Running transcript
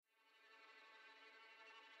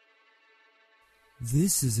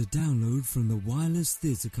This is a download from the Wireless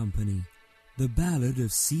Theatre Company, The Ballad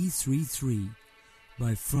of C33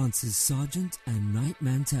 by Francis Sargent and Knight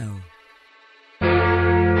Mantell.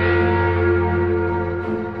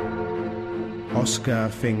 Oscar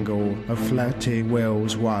Fingal of Flatty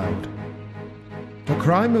Wells Wild. The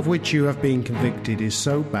crime of which you have been convicted is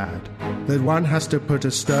so bad that one has to put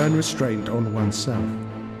a stern restraint on oneself,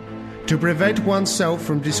 to prevent oneself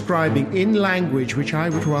from describing in language which I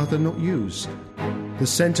would rather not use the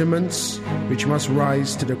sentiments which must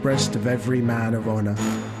rise to the breast of every man of honour.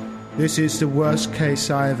 This is the worst case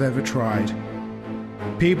I have ever tried.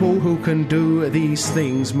 People who can do these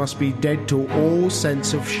things must be dead to all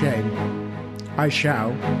sense of shame. I shall,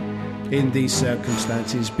 in these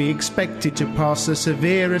circumstances, be expected to pass the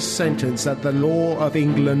severest sentence that the law of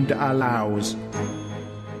England allows.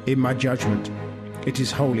 In my judgment, it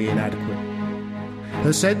is wholly inadequate.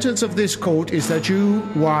 The sentence of this court is that you,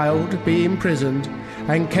 Wilde, be imprisoned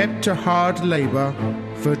and kept to hard labour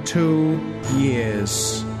for 2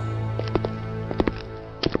 years.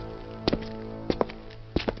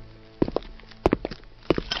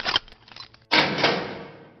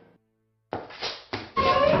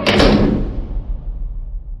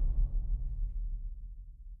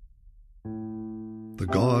 The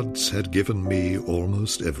gods had given me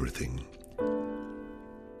almost everything.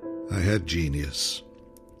 I had genius,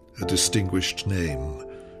 a distinguished name,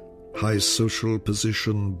 high social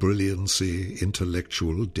position, brilliancy,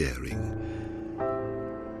 intellectual daring.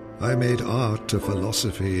 I made art a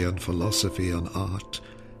philosophy and philosophy an art.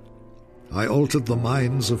 I altered the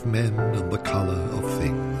minds of men and the colour of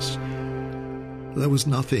things. There was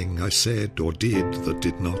nothing I said or did that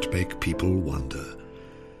did not make people wonder.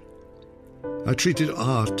 I treated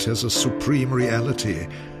art as a supreme reality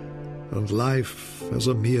and life as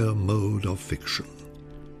a mere mode of fiction.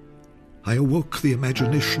 I awoke the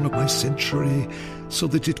imagination of my century so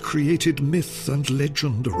that it created myth and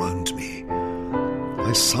legend around me.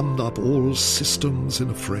 I summed up all systems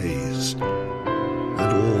in a phrase and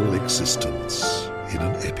all existence in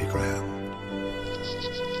an epigram.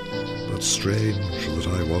 But strange that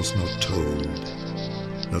I was not told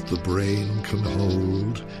that the brain can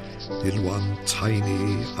hold in one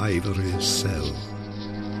tiny ivory cell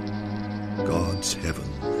God's heaven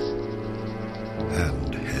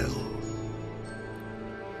and hell.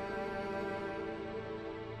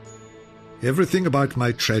 Everything about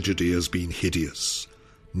my tragedy has been hideous,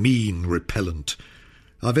 mean, repellent.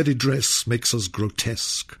 Our very dress makes us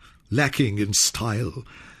grotesque, lacking in style.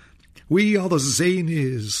 We are the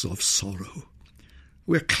zanies of sorrow.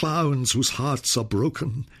 We're clowns whose hearts are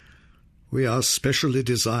broken. We are specially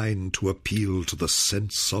designed to appeal to the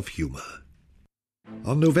sense of humour.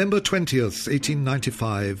 On November 20th,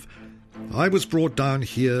 1895, I was brought down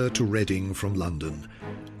here to Reading from London.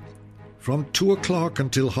 From 2 o'clock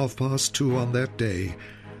until 2:30 on that day,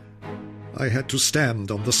 I had to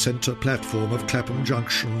stand on the centre platform of Clapham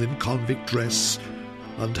Junction in convict dress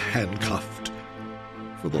and handcuffed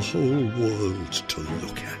for the whole world to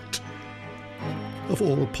look at. Of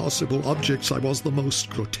all possible objects, I was the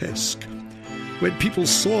most grotesque. When people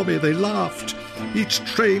saw me, they laughed. Each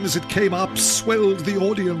train as it came up swelled the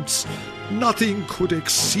audience. Nothing could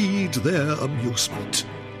exceed their amusement.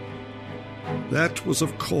 That was,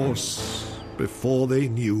 of course, before they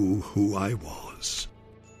knew who I was.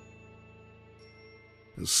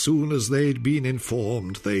 As soon as they'd been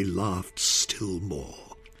informed, they laughed still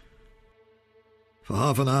more. For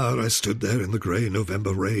half an hour I stood there in the grey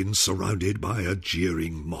November rain, surrounded by a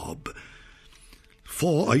jeering mob.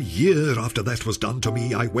 For a year after that was done to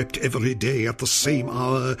me, I wept every day at the same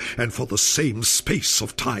hour and for the same space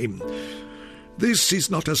of time. This is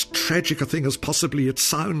not as tragic a thing as possibly it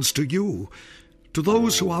sounds to you. To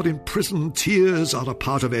those who are in prison, tears are a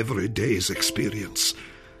part of every day's experience.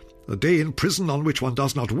 A day in prison on which one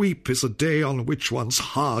does not weep is a day on which one's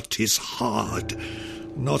heart is hard,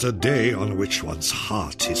 not a day on which one's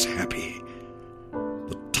heart is happy.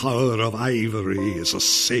 The Tower of Ivory is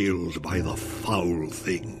assailed by the foul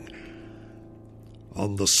thing.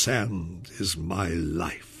 On the sand is my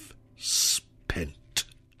life spent.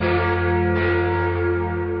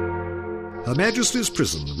 Her Majesty's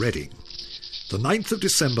Prison, Reading, the 9th of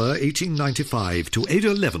December, 1895, to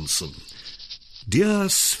Ada Levinson. Dear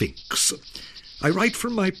Sphinx, I write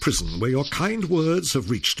from my prison where your kind words have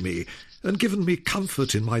reached me and given me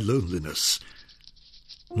comfort in my loneliness.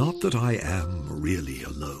 Not that I am really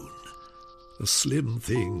alone. A slim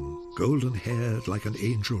thing, golden-haired like an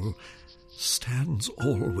angel, stands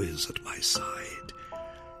always at my side.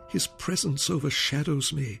 His presence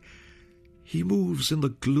overshadows me. He moves in the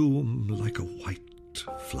gloom like a white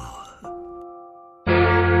flower.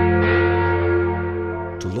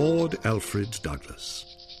 Lord Alfred Douglas.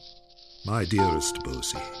 My dearest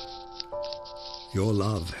Bosie, your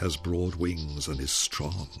love has broad wings and is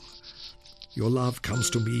strong. Your love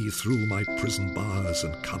comes to me through my prison bars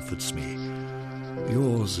and comforts me.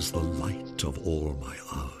 Yours is the light of all my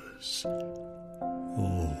hours.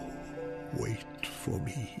 Oh, wait for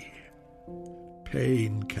me.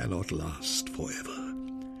 Pain cannot last forever.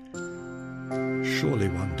 Surely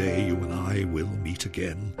one day you and I will meet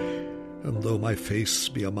again, and though my face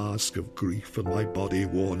be a mask of grief and my body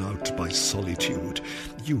worn out by solitude,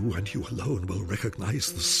 you and you alone will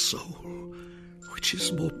recognize the soul, which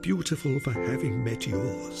is more beautiful for having met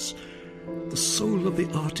yours, the soul of the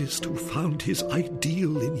artist who found his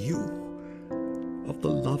ideal in you, of the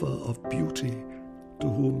lover of beauty to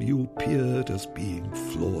whom you appeared as being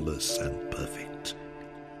flawless and perfect.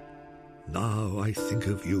 Now I think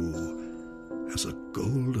of you as a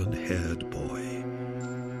golden-haired boy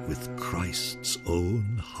with Christ's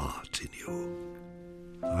own heart in you.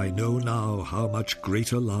 I know now how much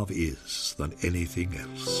greater love is than anything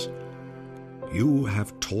else. You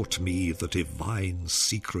have taught me the divine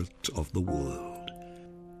secret of the world.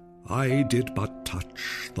 I did but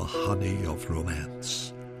touch the honey of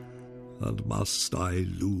romance, and must I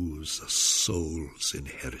lose a soul's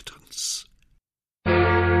inheritance?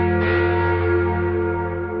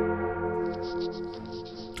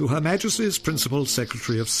 To Her Majesty's Principal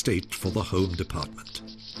Secretary of State for the Home Department.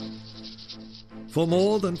 For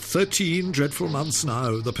more than 13 dreadful months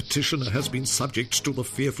now, the petitioner has been subject to the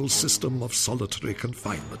fearful system of solitary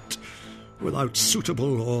confinement, without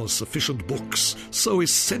suitable or sufficient books, so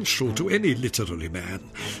essential to any literary man,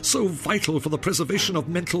 so vital for the preservation of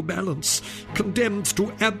mental balance, condemned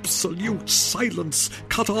to absolute silence,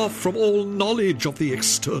 cut off from all knowledge of the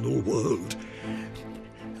external world.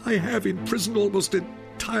 I have in prison almost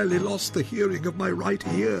entirely lost the hearing of my right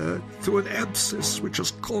ear through an abscess which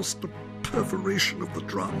has caused the perforation of the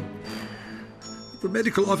drum. The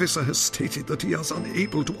medical officer has stated that he is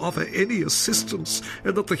unable to offer any assistance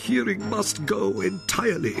and that the hearing must go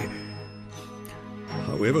entirely.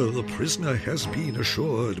 However, the prisoner has been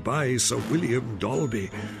assured by Sir William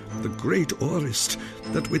Dalby, the great aurist,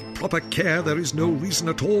 that with proper care there is no reason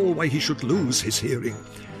at all why he should lose his hearing.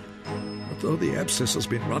 Though the abscess has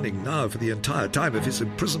been running now for the entire time of his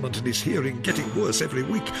imprisonment and his hearing getting worse every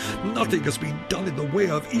week, nothing has been done in the way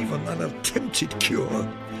of even an attempted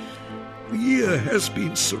cure. The ear has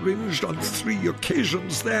been syringed on 3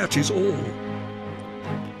 occasions, that is all.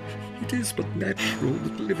 It is but natural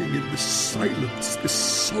that living in this silence, this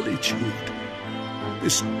solitude,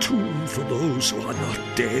 this tomb for those who are not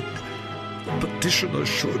dead, the petitioner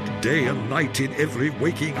should, day and night in every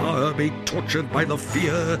waking hour, be tortured by the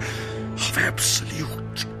fear of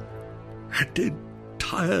absolute and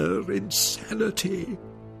entire insanity.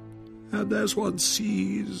 And as one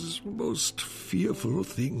sees most fearful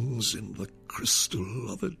things in the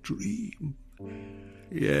crystal of a dream,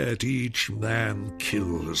 yet each man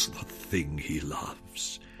kills the thing he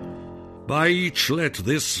loves. By each let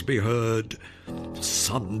this be heard,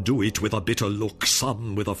 some do it with a bitter look,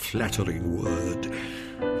 some with a flattering word.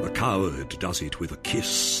 The coward does it with a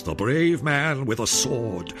kiss, the brave man with a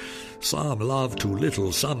sword. Some love too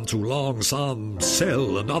little, some too long, some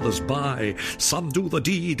sell and others buy. Some do the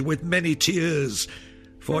deed with many tears,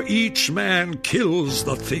 for each man kills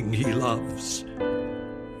the thing he loves.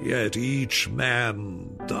 Yet each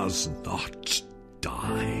man does not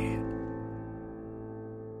die.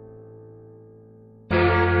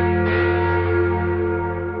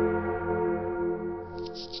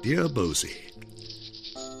 Dear Bosie,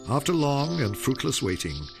 after long and fruitless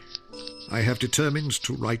waiting, I have determined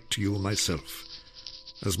to write to you myself,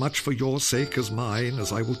 as much for your sake as mine,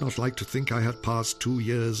 as I would not like to think I had passed 2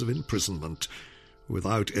 years of imprisonment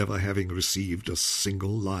without ever having received a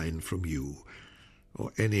single line from you,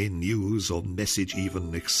 or any news or message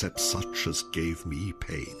even except such as gave me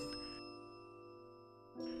pain.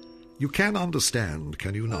 You can understand,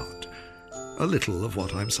 can you not, a little of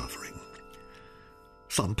what I'm suffering.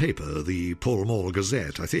 Some paper, the Pall Mall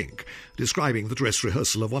Gazette, I think, describing the dress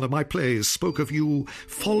rehearsal of one of my plays, spoke of you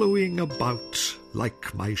following about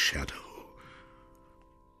like my shadow.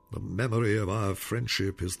 The memory of our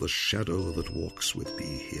friendship is the shadow that walks with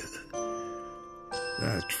me here.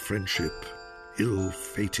 That friendship,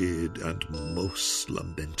 ill-fated and most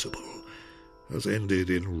lamentable, has ended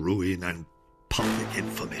in ruin and public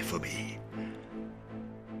infamy for me.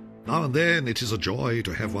 Now and then it is a joy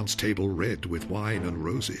to have one's table red with wine and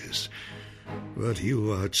roses. But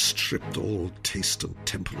you had stripped all taste and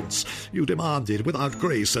temperance. You demanded without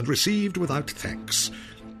grace and received without thanks.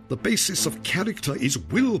 The basis of character is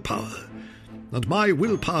willpower. and my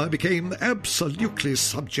willpower became absolutely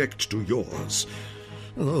subject to yours.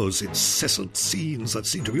 Those incessant scenes that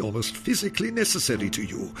seemed to be almost physically necessary to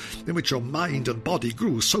you, in which your mind and body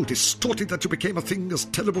grew so distorted that you became a thing as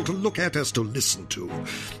terrible to look at as to listen to.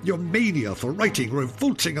 Your mania for writing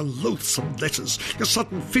revolting and loathsome letters, your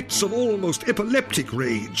sudden fits of almost epileptic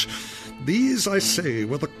rage. These, I say,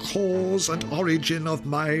 were the cause and origin of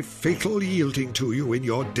my fatal yielding to you in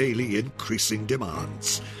your daily increasing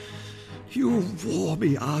demands. You wore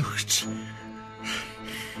me out.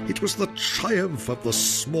 It was the triumph of the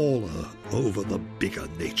smaller over the bigger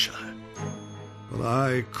nature. But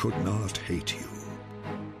I could not hate you.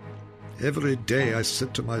 Every day I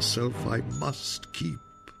said to myself, I must keep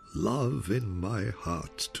love in my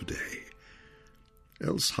heart today.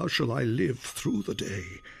 Else how shall I live through the day?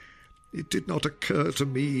 It did not occur to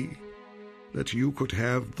me that you could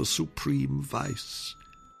have the supreme vice,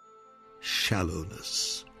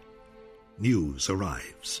 shallowness. News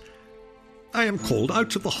arrives. I am called out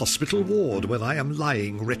to the hospital ward when I am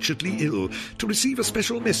lying wretchedly ill to receive a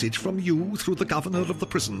special message from you through the governor of the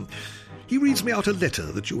prison. He reads me out a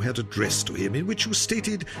letter that you had addressed to him in which you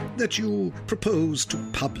stated that you proposed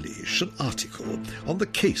to publish an article on the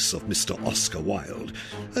case of Mr. Oscar Wilde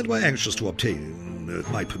and were anxious to obtain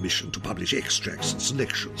my permission to publish extracts and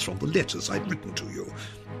selections from the letters I'd written to you.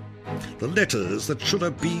 The letters that should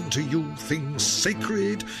have been to you things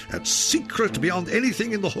sacred and secret beyond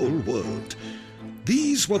anything in the whole world.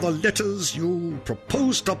 These were the letters you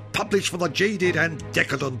proposed to publish for the jaded and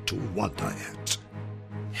decadent to wonder at.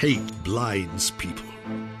 Hate blinds people.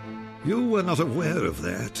 You were not aware of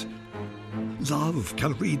that. Love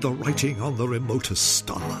can read the writing on the remotest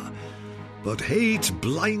star, but hate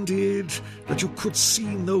blinded that you could see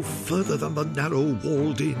no further than the narrow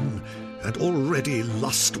walled-in and already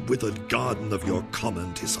lust-withered garden of your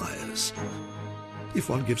common desires. If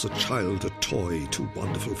one gives a child a toy too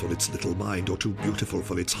wonderful for its little mind or too beautiful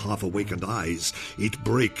for its half-awakened eyes, it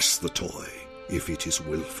breaks the toy if it is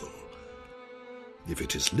willful. If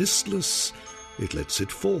it is listless, it lets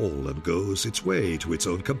it fall and goes its way to its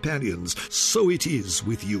own companions. So it is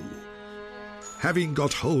with you. Having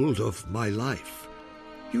got hold of my life,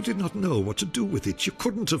 you did not know what to do with it. You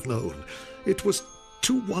couldn't have known. It was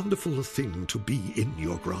too wonderful a thing to be in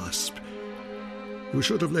your grasp. You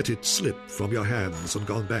should have let it slip from your hands and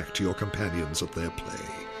gone back to your companions at their play.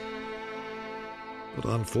 But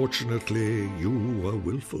unfortunately, you were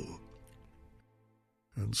willful,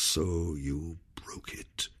 and so you broke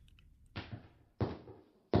it.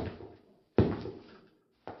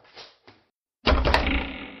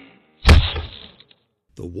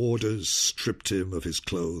 The warders stripped him of his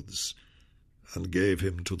clothes and gave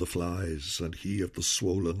him to the flies, and he of the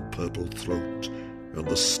swollen purple throat and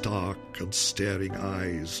the stark and staring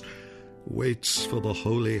eyes waits for the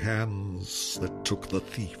holy hands that took the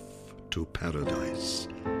thief to paradise.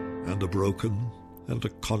 And a broken and a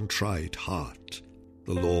contrite heart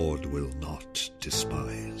the Lord will not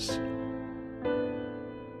despise.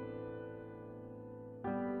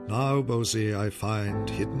 Now, Bosie, I find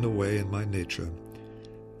hidden away in my nature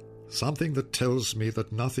something that tells me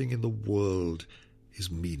that nothing in the world is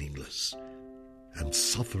meaningless, and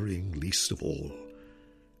suffering least of all.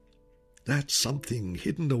 That something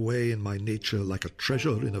hidden away in my nature like a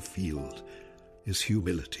treasure in a field is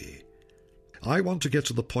humility. I want to get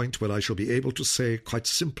to the point where I shall be able to say quite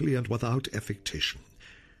simply and without affectation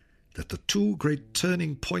that the two great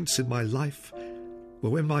turning points in my life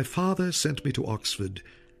were when my father sent me to Oxford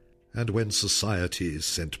and when society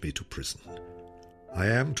sent me to prison. I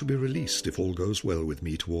am to be released, if all goes well with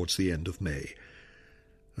me, towards the end of May,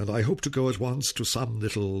 and I hope to go at once to some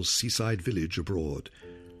little seaside village abroad.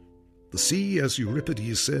 The sea, as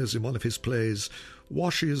Euripides says in one of his plays,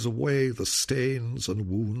 washes away the stains and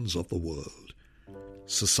wounds of the world.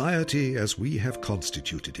 Society, as we have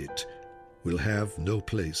constituted it, will have no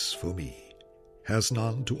place for me, has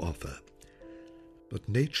none to offer. But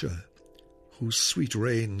nature, whose sweet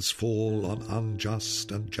rains fall on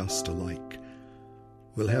unjust and just alike,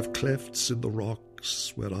 will have clefts in the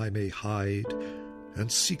rocks where I may hide,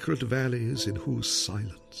 and secret valleys in whose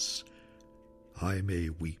silence I may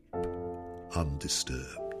weep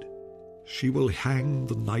undisturbed. She will hang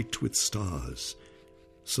the night with stars,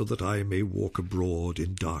 so that I may walk abroad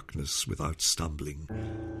in darkness without stumbling,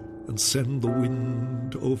 and send the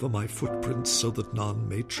wind over my footprints so that none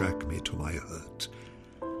may track me to my hurt.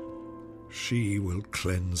 She will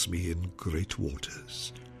cleanse me in great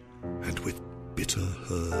waters, and with bitter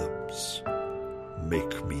herbs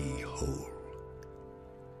make me whole.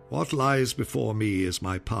 What lies before me is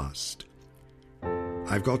my past.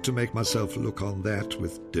 I've got to make myself look on that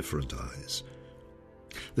with different eyes.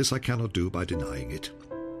 This I cannot do by denying it.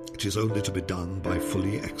 It is only to be done by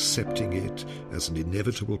fully accepting it as an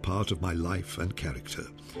inevitable part of my life and character,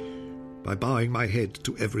 by bowing my head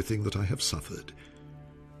to everything that I have suffered.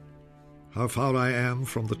 How far I am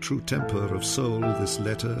from the true temper of soul this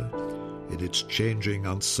letter, in its changing,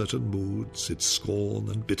 uncertain moods, its scorn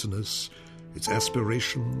and bitterness, its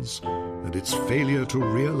aspirations, and its failure to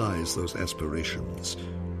realize those aspirations,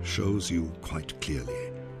 shows you quite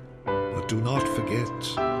clearly. But do not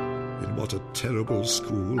forget in what a terrible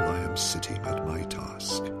school I am sitting at my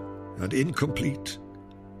task. And incomplete,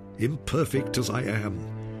 imperfect as I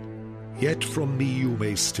am, yet from me you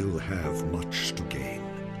may still have much to gain.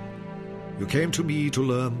 You came to me to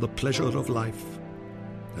learn the pleasure of life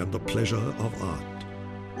and the pleasure of art.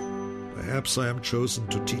 Perhaps I am chosen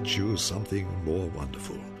to teach you something more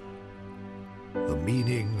wonderful, the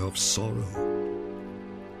meaning of sorrow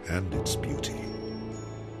and its beauty.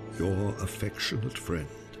 Your affectionate friend,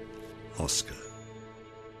 Oscar.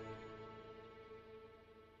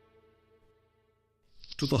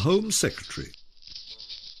 To the Home Secretary.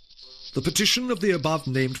 The petition of the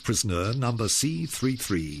above-named prisoner, number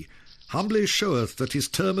C33, humbly showeth that his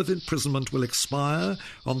term of imprisonment will expire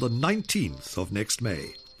on the 19th of next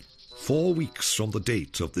May, 4 weeks from the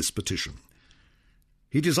date of this petition.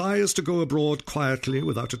 He desires to go abroad quietly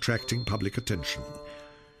without attracting public attention.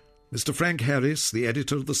 Mr. Frank Harris, the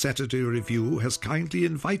editor of the Saturday Review, has kindly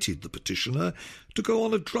invited the petitioner to go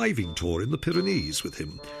on a driving tour in the Pyrenees with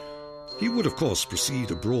him. He would, of course,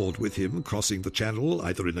 proceed abroad with him, crossing the Channel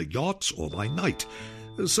either in a yacht or by night,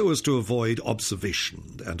 so as to avoid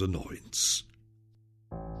observation and annoyance.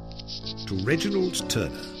 To Reginald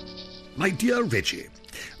Turner. My dear Reggie,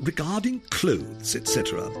 regarding clothes,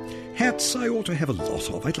 etc., hats I ought to have a lot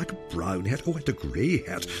of. I'd like a brown hat, and a grey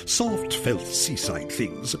hat, soft felt seaside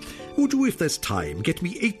things. Would you, if there's time, get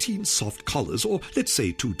me 18 soft collars, or let's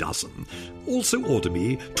say 2 dozen. Also order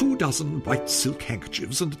me 2 dozen white silk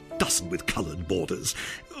handkerchiefs and a dozen with coloured borders.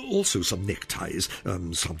 Also some neckties,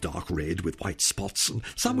 some dark red with white spots, and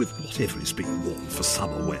some with whatever is being worn for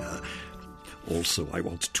summer wear. Also, I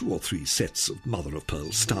want 2 or 3 sets of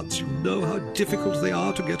mother-of-pearl studs. You know how difficult they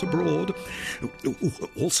are to get abroad.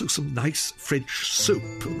 Also some nice French soap.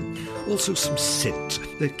 Also some scent.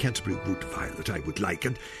 Canterbury Wood Violet I would like,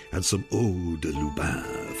 and some Eau de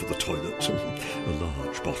Lubin for the toilet. A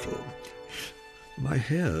large bottle. My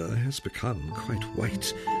hair has become quite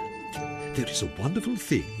white. There is a wonderful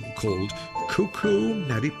thing called Cocoa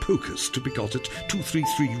Maripocus to be got at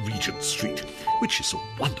 233 Regent Street, which is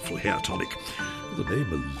a wonderful hair tonic. The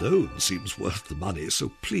name alone seems worth the money,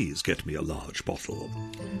 so please get me a large bottle.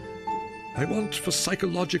 I want, for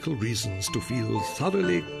psychological reasons, to feel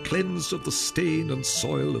thoroughly cleansed of the stain and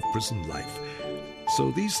soil of prison life.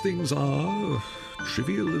 So these things are,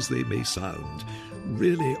 trivial as they may sound,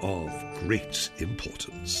 really of great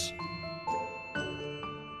importance.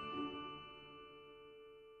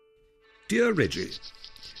 Dear Reggie,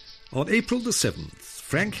 on April the 7th,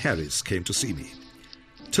 Frank Harris came to see me.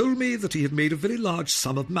 Told me that he had made a very large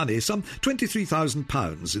sum of money, some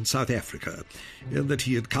 £23,000 in South Africa, and that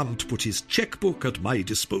he had come to put his cheque-book at my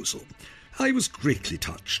disposal. I was greatly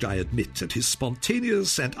touched, I admit, at his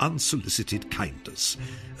spontaneous and unsolicited kindness,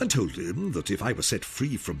 and told him that if I were set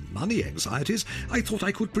free from money anxieties, I thought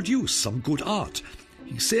I could produce some good art.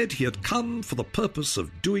 He said he had come for the purpose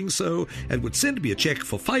of doing so and would send me a cheque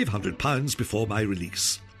for £500 before my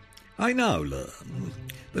release. I now learn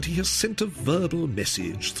that he has sent a verbal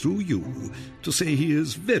message through you to say he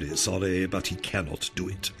is very sorry, but he cannot do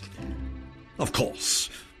it. Of course,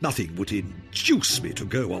 nothing would induce me to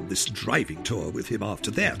go on this driving tour with him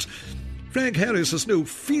after that. Frank Harris has no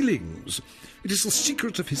feelings. It is the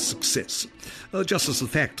secret of his success, just as the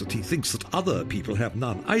fact that he thinks that other people have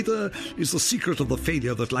none either is the secret of the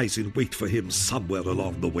failure that lies in wait for him somewhere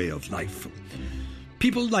along the way of life.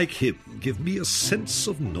 People like him give me a sense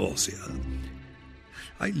of nausea.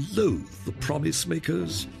 I loathe the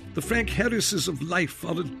promise-makers. The Frank Harrises of life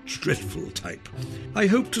are a dreadful type. I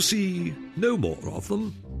hope to see no more of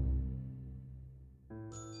them.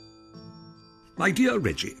 My dear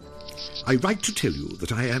Reggie, I write to tell you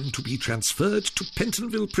that I am to be transferred to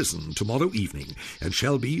Pentonville Prison tomorrow evening and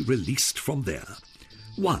shall be released from there.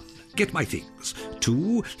 1. Get my things.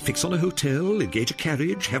 2. Fix on a hotel, engage a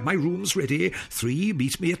carriage, have my rooms ready. 3.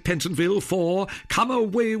 Meet me at Pentonville. 4. Come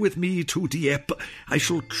away with me to Dieppe. I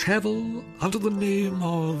shall travel under the name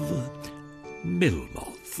of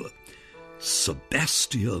Melmoth.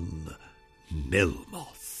 Sebastian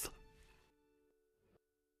Melmoth.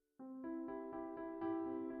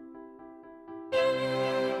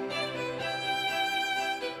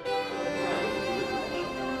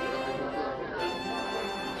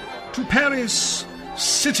 To Paris,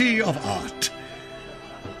 city of art.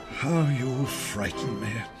 How you frighten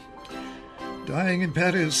me. Dying in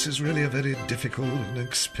Paris is really a very difficult and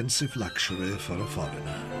expensive luxury for a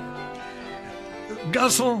foreigner.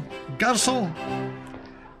 Garçon! Garçon!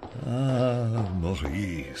 Ah,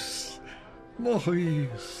 Maurice.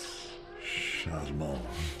 Maurice. Charmant.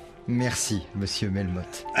 Merci, Monsieur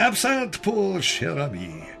Melmoth. Absinthe pour cher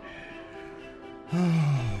ami.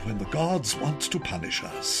 When the gods want to punish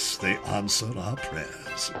us, they answer our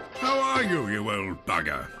prayers. How are you, you old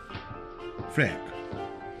bugger?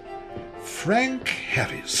 Frank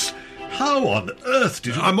Harris. How on earth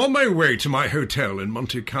did you... I'm on my way to my hotel in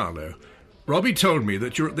Monte Carlo. Robbie told me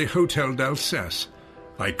that you're at the Hotel d'Alsace.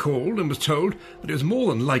 I called and was told that it was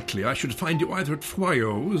more than likely I should find you either at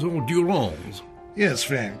Foyot's or Durand's. Yes,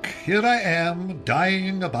 Frank. Here I am,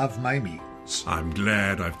 dying above my means. I'm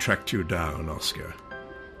glad I've tracked you down, Oscar.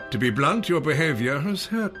 To be blunt, your behaviour has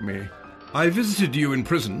hurt me. I visited you in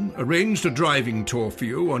prison, arranged a driving tour for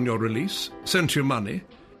you on your release, sent you money.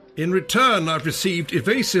 In return, I've received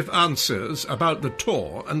evasive answers about the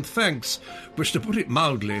tour and thanks, which, to put it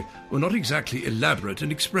mildly, were not exactly elaborate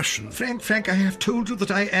in expression. Frank, I have told you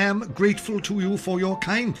that I am grateful to you for your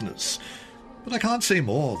kindness. But I can't say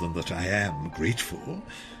more than that I am grateful.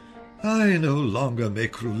 I no longer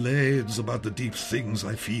make roulades about the deep things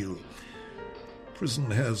I feel. Prison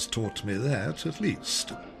has taught me that, at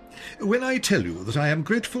least. When I tell you that I am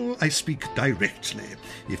grateful, I speak directly.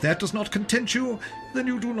 If that does not content you, then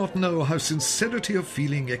you do not know how sincerity of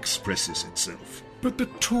feeling expresses itself. But the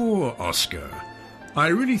tour, Oscar, I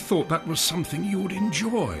really thought that was something you would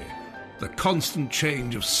enjoy. The constant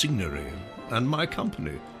change of scenery and my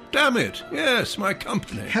company. Damn it, yes, my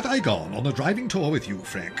company. Had I gone on a driving tour with you,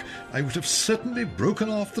 Frank, I would have certainly broken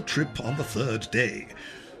off the trip on the third day.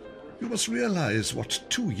 You must realize what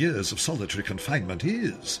 2 years of solitary confinement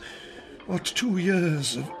is, what 2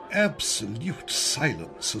 years of absolute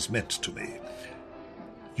silence has meant to me.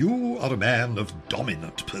 You are a man of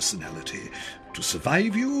dominant personality. To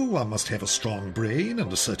survive you, one must have a strong brain,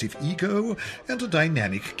 an assertive ego, and a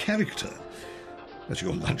dynamic character. At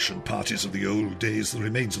your luncheon parties of the old days, the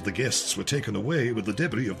remains of the guests were taken away with the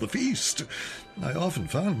debris of the feast. I often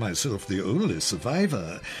found myself the only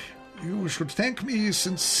survivor. You should thank me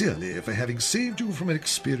sincerely for having saved you from an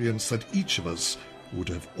experience that each of us would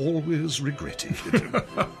have always regretted.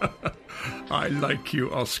 I like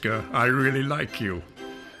you, Oscar. I really like you.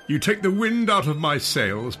 You take the wind out of my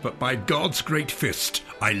sails, but by God's great fist,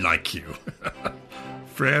 I like you.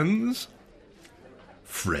 Friends?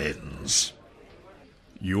 Friends.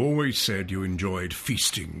 You always said you enjoyed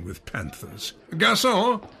feasting with panthers.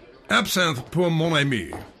 Garçon, absinthe pour mon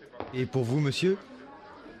ami. Et pour vous, monsieur?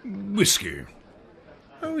 Whiskey.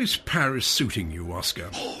 How is Paris suiting you, Oscar?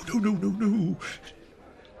 Oh, no.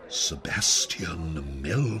 Sebastian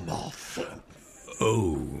Melmoth.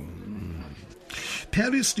 Oh.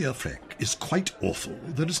 Paris, dear Frank, is quite awful.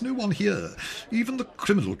 There is no one here. Even the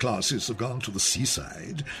criminal classes have gone to the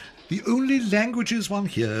seaside. The only languages one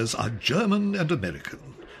hears are German and American,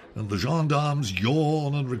 and the gendarmes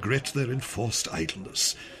yawn and regret their enforced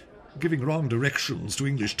idleness. Giving wrong directions to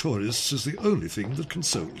English tourists is the only thing that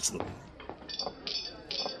consoles them.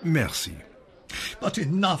 Merci. But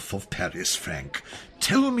enough of Paris, Frank.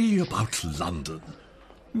 Tell me about London.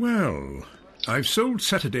 Well, I've sold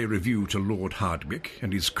Saturday Review to Lord Hardwicke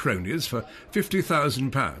and his cronies for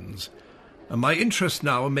 £50,000, and my interests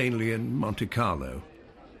now are mainly in Monte Carlo.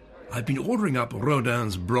 I've been ordering up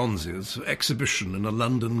Rodin's bronzes for exhibition in a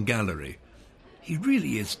London gallery. He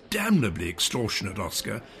really is damnably extortionate,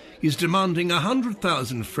 Oscar. He's demanding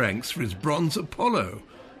 100,000 francs for his bronze Apollo.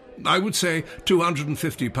 I would say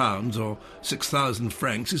 £250 or 6,000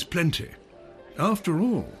 francs is plenty. After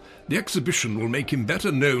all, the exhibition will make him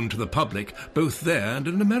better known to the public both there and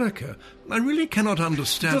in America. I really cannot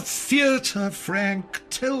understand... The theatre, Frank.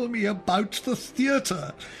 Tell me about the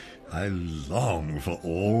theatre. I long for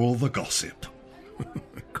all the gossip.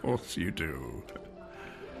 Of course you do.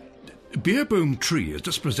 Beerbohm Tree has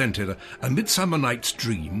just presented a Midsummer Night's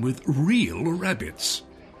Dream with real rabbits.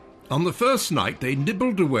 On the first night, they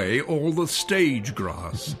nibbled away all the stage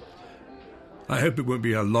grass. I hope it won't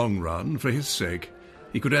be a long run, for his sake.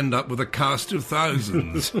 He could end up with a cast of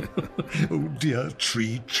thousands. Oh, dear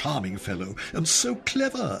Tree, charming fellow, and so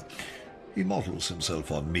clever. He models himself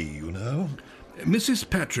on me, you know. Mrs.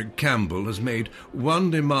 Patrick Campbell has made one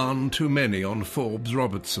demand too many on Forbes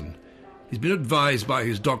Robertson. He's been advised by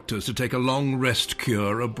his doctors to take a long rest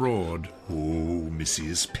cure abroad. Oh,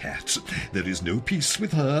 Mrs. Pat, there is no peace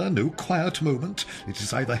with her, no quiet moment. It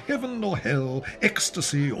is either heaven or hell,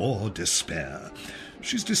 ecstasy or despair.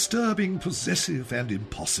 She's disturbing, possessive, and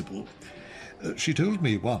impossible. She told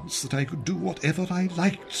me once that I could do whatever I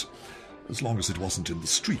liked, as long as it wasn't in the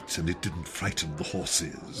street and it didn't frighten the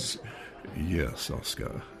horses. Yes,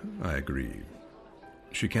 Oscar, I agree.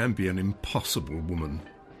 She can be an impossible woman,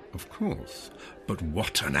 of course, but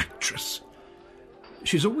what an actress.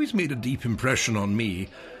 She's always made a deep impression on me.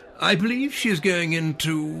 I believe she is going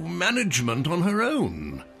into management on her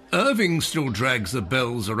own. Irving still drags the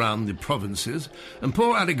bells around the provinces, and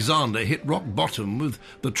poor Alexander hit rock bottom with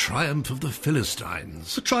The Triumph of the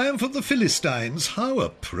Philistines. The Triumph of the Philistines? How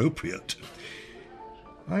appropriate.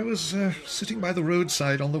 I was sitting by the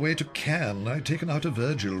roadside on the way to Cannes. I'd taken out a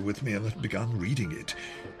Virgil with me and had begun reading it.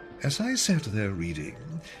 As I sat there reading,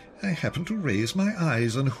 I happened to raise my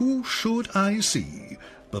eyes, and who should I see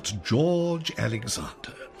but George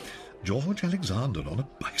Alexander. George Alexander on a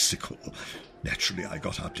bicycle. Naturally, I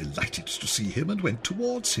got up delighted to see him and went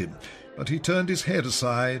towards him, but he turned his head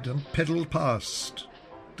aside and pedalled past,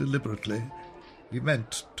 deliberately. He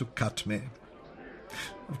meant to cut me.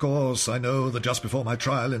 Of course, I know that just before my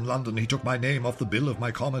trial in London he took my name off the bill of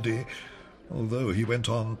my comedy, although he went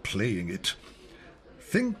on playing it.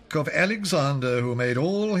 Think of Alexander, who made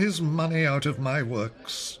all his money out of my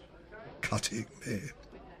works, cutting me.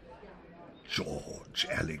 George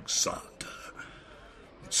Alexander.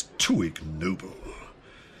 It's too ignoble.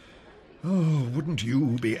 Oh, wouldn't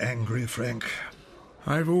you be angry, Frank?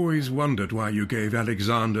 I've always wondered why you gave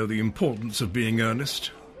Alexander the importance of being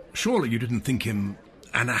earnest. Surely you didn't think him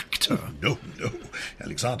an actor? No.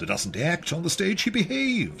 Alexander doesn't act. On the stage he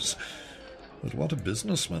behaves. But what a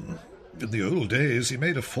businessman. In the old days he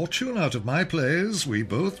made a fortune out of my plays. We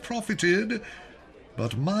both profited.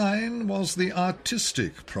 But mine was the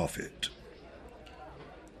artistic profit.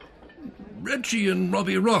 Reggie and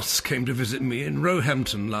Robbie Ross came to visit me in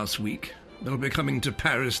Roehampton last week. They'll be coming to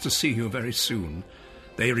Paris to see you very soon.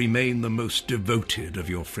 They remain the most devoted of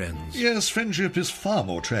your friends. Yes, friendship is far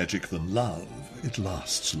more tragic than love. It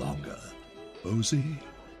lasts longer. Bosie?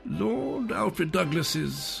 Lord Alfred Douglas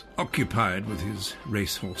is occupied with his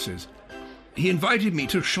racehorses. He invited me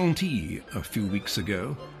to Chantilly a few weeks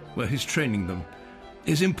ago, where he's training them.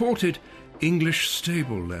 His imported English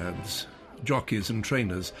stable lads, jockeys and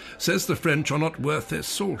trainers, says the French are not worth their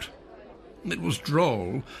salt. It was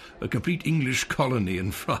droll, a complete English colony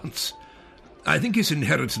in France. I think his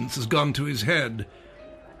inheritance has gone to his head.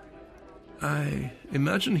 I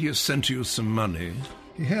imagine he has sent you some money.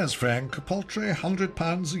 He has, Frank, a paltry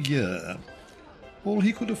 £100 a year. All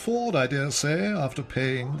he could afford, I dare say, after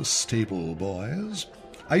paying the stable boys.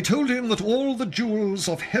 I told him that all the jewels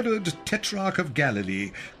of Herod, Tetrarch of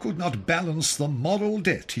Galilee, could not balance the moral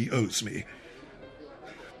debt he owes me.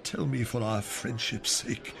 Tell me, for our friendship's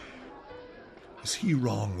sake, is he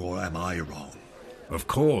wrong or am I wrong? Of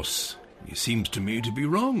course. He seems to me to be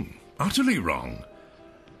wrong. Utterly wrong.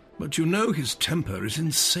 But you know his temper is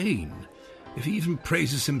insane. If he even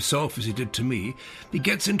praises himself as he did to me, he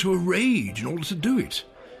gets into a rage in order to do it.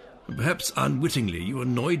 And perhaps unwittingly you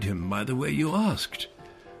annoyed him by the way you asked.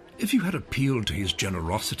 If you had appealed to his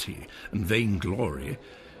generosity and vainglory,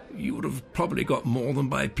 you would have probably got more than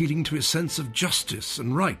by appealing to his sense of justice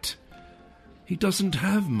and right. He doesn't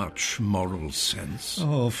have much moral sense.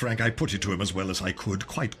 Oh, Frank, I put it to him as well as I could,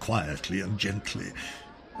 quite quietly and gently.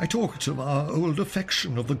 I talked of our old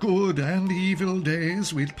affection, of the good and evil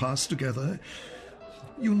days we'd passed together.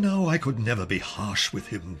 You know I could never be harsh with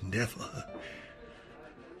him, never.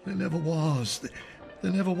 There never was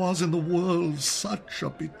in the world such a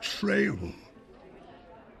betrayal.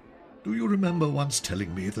 Do you remember once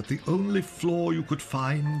telling me that the only flaw you could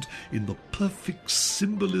find in the perfect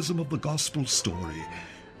symbolism of the gospel story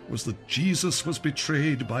was that Jesus was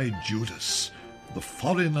betrayed by Judas, the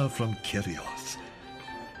foreigner from Kerioth,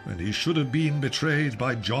 when he should have been betrayed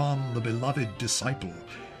by John, the beloved disciple?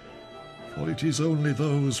 For it is only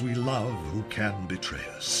those we love who can betray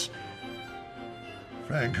us.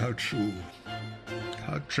 Frank, how true,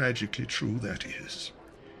 how tragically true that is.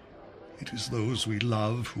 It is those we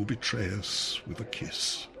love who betray us with a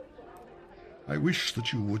kiss. I wish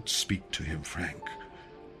that you would speak to him, Frank,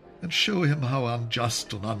 and show him how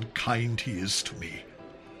unjust and unkind he is to me.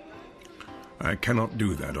 I cannot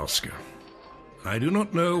do that, Oscar. I do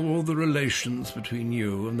not know all the relations between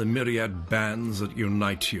you and the myriad bands that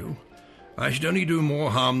unite you. I should only do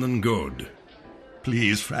more harm than good.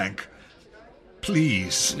 Please, Frank.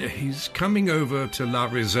 Please. He's coming over to La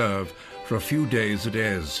Réserve for a few days at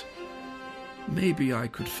Aix. Maybe I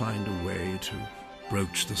could find a way to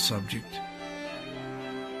broach the subject.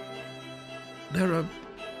 There are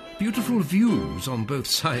beautiful views on both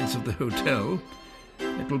sides of the hotel.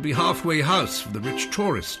 It will be halfway house for the rich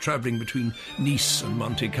tourists travelling between Nice and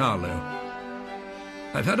Monte Carlo.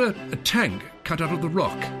 I've had a tank cut out of the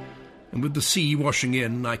rock, and with the sea washing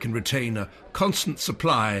in, I can retain a constant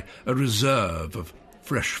supply, a reserve of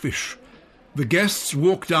fresh fish. The guests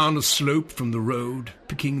walk down a slope from the road,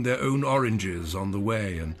 picking their own oranges on the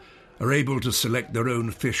way, and are able to select their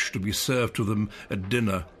own fish to be served to them at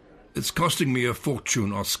dinner. It's costing me a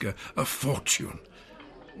fortune, Oscar, a fortune.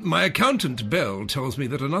 My accountant, Bell, tells me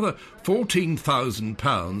that another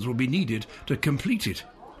 £14,000 will be needed to complete it.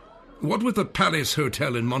 What with the Palace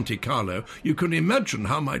Hotel in Monte Carlo, you can imagine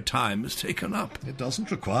how my time is taken up. It doesn't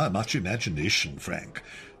require much imagination, Frank.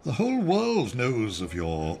 The whole world knows of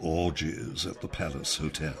your orgies at the Palace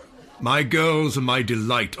Hotel. My girls are my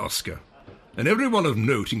delight, Oscar, and everyone of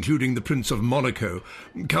note, including the Prince of Monaco,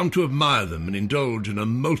 come to admire them and indulge in a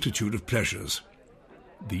multitude of pleasures.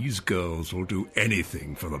 These girls will do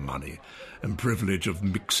anything for the money and privilege of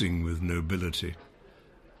mixing with nobility.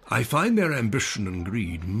 I find their ambition and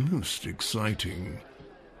greed most exciting.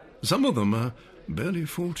 Some of them are barely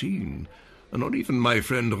 14, and not even my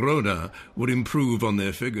friend Rhoda would improve on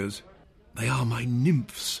their figures. They are my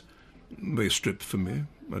nymphs. They strip for me,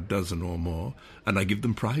 a dozen or more, and I give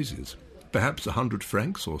them prizes, perhaps 100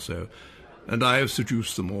 francs or so, and I have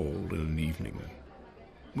seduced them all in an evening.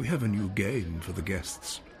 We have a new game for the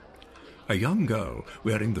guests. A young girl,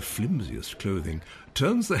 wearing the flimsiest clothing,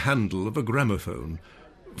 turns the handle of a gramophone.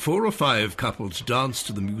 4 or 5 couples dance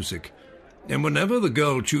to the music, and whenever the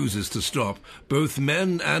girl chooses to stop, both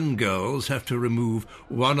men and girls have to remove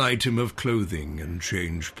one item of clothing and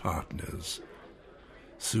change partners.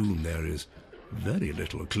 Soon there is very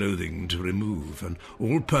little clothing to remove, and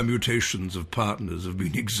all permutations of partners have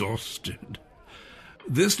been exhausted.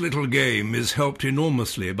 This little game is helped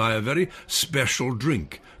enormously by a very special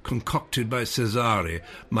drink concocted by Cesare,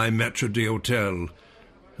 my maître d'hôtel,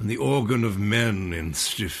 and the organ of men in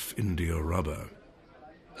stiff India rubber.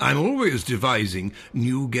 I'm always devising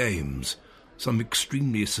new games, some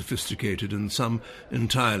extremely sophisticated and some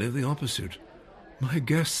entirely the opposite. My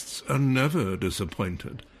guests are never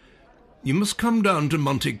disappointed. You must come down to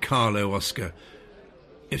Monte Carlo, Oscar.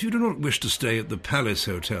 If you do not wish to stay at the Palace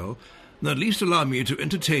Hotel, then at least allow me to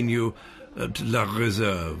entertain you at La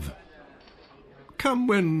Réserve. Come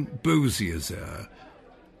when Bosie is there.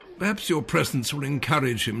 Perhaps your presence will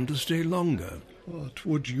encourage him to stay longer. What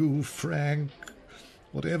would you, Frank?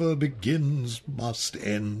 Whatever begins must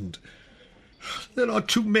end. There are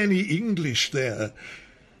too many English there.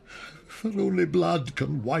 For only blood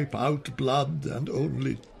can wipe out blood, and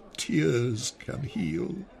only tears can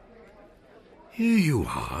heal. Here you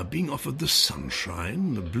are, being offered the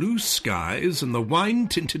sunshine, the blue skies, and the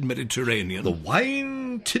wine-tinted Mediterranean. The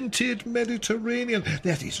wine-tinted Mediterranean.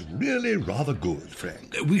 That is really rather good,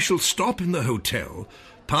 Frank. We shall stop in the hotel,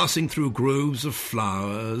 passing through groves of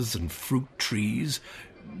flowers and fruit trees.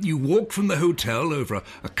 You walk from the hotel over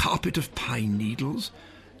a carpet of pine needles,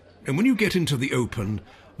 and when you get into the open,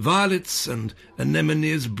 violets and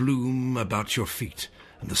anemones bloom about your feet,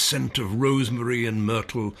 and the scent of rosemary and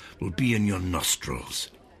myrtle will be in your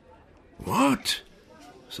nostrils. What?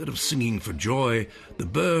 Instead of singing for joy, the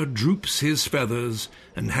bird droops his feathers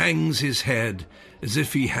and hangs his head as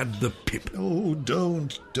if he had the pip. Oh,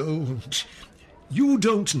 don't. You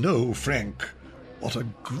don't know, Frank, what a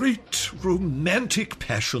great romantic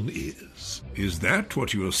passion is. Is that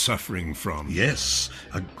what you are suffering from? Yes,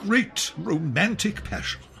 a great romantic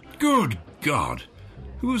passion. Good God!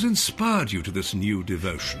 Who has inspired you to this new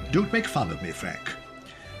devotion? Don't make fun of me, Frank.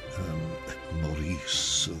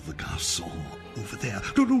 Maurice, the garçon, over there.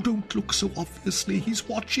 No, don't look so obviously. He's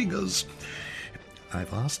watching us.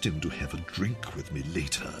 I've asked him to have a drink with me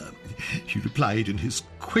later. He replied in his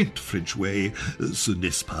quaint French way, "Ce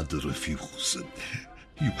n'est pas de refuse."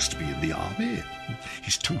 He used to be in the army.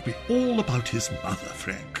 He's told me all about his mother,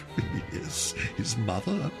 Frank. Yes, his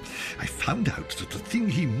mother. I found out that the thing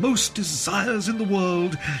he most desires in the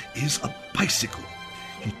world is a bicycle.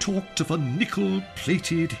 He talked of a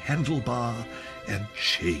nickel-plated handlebar and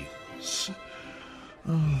chains.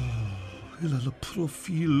 Il a le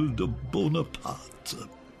profil de Bonaparte.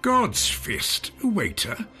 God's fist, a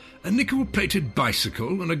waiter, a nickel-plated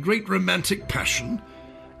bicycle, and a great romantic passion.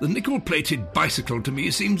 The nickel-plated bicycle to me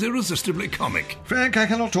seems irresistibly comic. Frank, I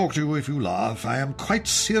cannot talk to you if you laugh. I am quite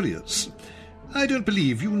serious. I don't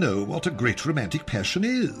believe you know what a great romantic passion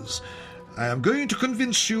is. I am going to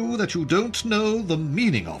convince you that you don't know the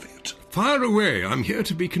meaning of it. Fire away, I'm here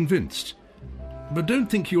to be convinced. But don't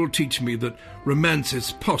think you'll teach me that romance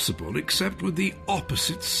is possible except with the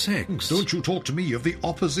opposite sex. Don't you talk to me of the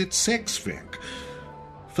opposite sex, Frank.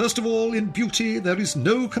 First of all, in beauty, there is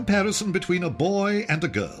no comparison between a boy and a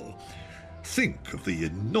girl. Think of the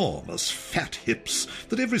enormous fat hips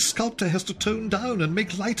that every sculptor has to tone down and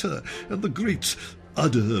make lighter, and the great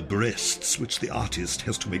udder breasts which the artist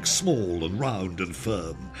has to make small and round and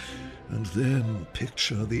firm. And then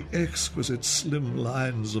picture the exquisite slim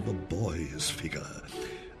lines of a boy's figure.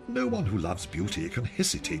 No one who loves beauty can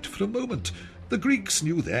hesitate for a moment. The Greeks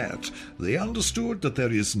knew that. They understood that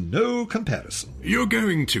there is no comparison. You're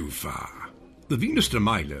going too far. The Venus de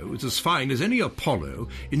Milo is as fine as any Apollo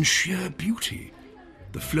in sheer beauty.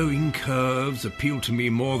 The flowing curves appeal to me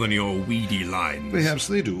more than your weedy lines. Perhaps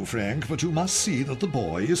they do, Frank, but you must see that the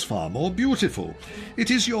boy is far more beautiful.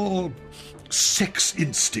 It is your sex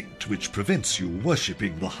instinct which prevents you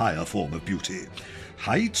worshipping the higher form of beauty.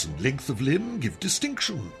 Height and length of limb give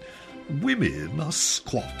distinction. Women are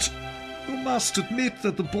squat. You must admit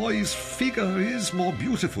that the boy's figure is more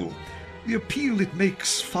beautiful. The appeal it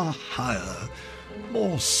makes far higher,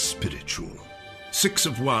 more spiritual. 6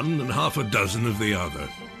 of one and half a dozen of the other.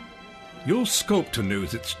 Your sculptor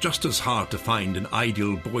knows it's just as hard to find an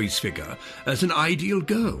ideal boy's figure as an ideal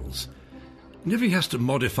girl's. And if he has to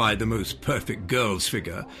modify the most perfect girl's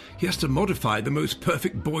figure, he has to modify the most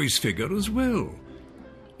perfect boy's figure as well.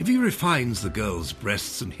 If he refines the girl's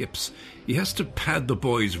breasts and hips, he has to pad the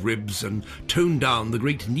boy's ribs and tone down the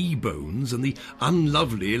great knee bones and the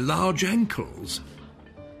unlovely large ankles.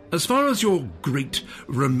 As far as your great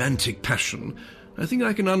romantic passion, I think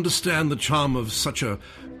I can understand the charm of such a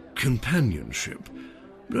companionship,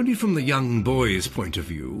 but only from the young boy's point of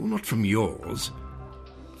view, not from yours.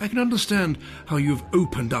 I can understand how you've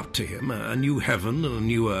opened up to him a new heaven and a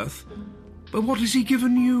new earth, but what has he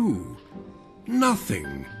given you?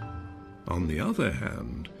 Nothing. On the other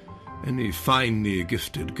hand, any finely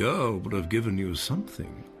gifted girl would have given you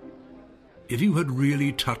something. If you had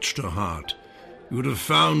really touched her heart, you would have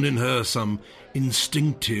found in her some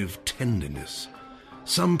instinctive tenderness,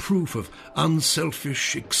 some proof of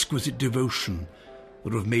unselfish, exquisite devotion that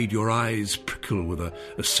would have made your eyes prickle with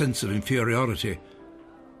a sense of inferiority.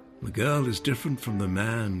 The girl is different from the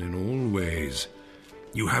man in all ways.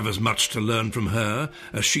 You have as much to learn from her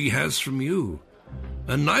as she has from you,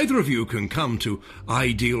 and neither of you can come to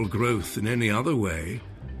ideal growth in any other way.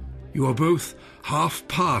 You are both half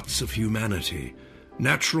parts of humanity,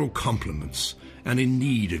 natural complements, and in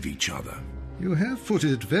need of each other. You have put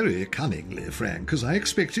it very cunningly, Frank, as I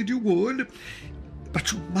expected you would.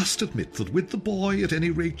 But you must admit that with the boy, at any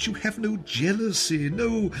rate, you have no jealousy,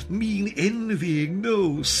 no mean envying,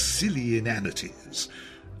 no silly inanities.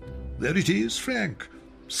 There it is, Frank.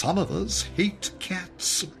 Some of us hate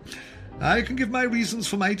cats. I can give my reasons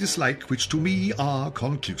for my dislike, which to me are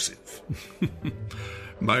conclusive.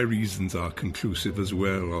 My reasons are conclusive as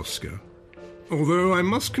well, Oscar. Although I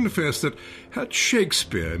must confess that had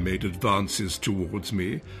Shakespeare made advances towards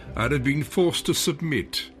me, I'd have been forced to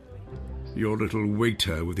submit. Your little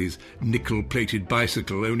waiter with his nickel-plated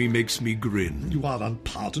bicycle only makes me grin. You are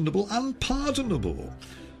unpardonable, unpardonable.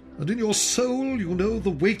 And in your soul, you know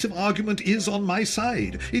the weight of argument is on my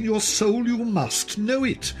side. In your soul, you must know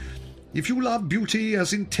it. If you love beauty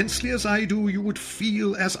as intensely as I do, you would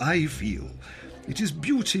feel as I feel. It is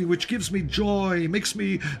beauty which gives me joy, makes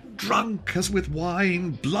me drunk as with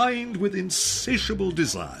wine, blind with insatiable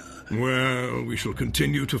desire. Well, we shall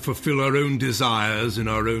continue to fulfill our own desires in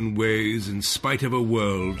our own ways in spite of a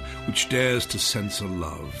world which dares to censor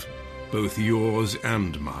love, both yours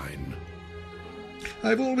and mine.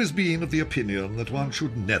 I've always been of the opinion that one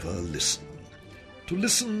should never listen. To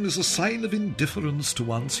listen is a sign of indifference to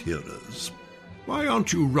one's hearers. Why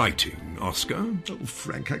aren't you writing, Oscar? Oh,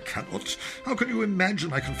 Frank, I cannot. How can you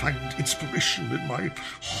imagine I can find inspiration in my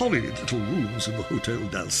horrid little rooms in the Hotel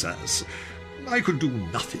d'Alsace? I can do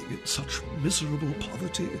nothing in such miserable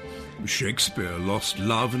poverty. Shakespeare lost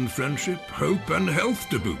love and friendship, hope and health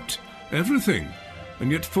to boot. Everything.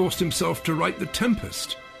 And yet forced himself to write The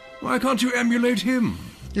Tempest. Why can't you emulate him?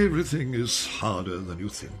 Everything is harder than you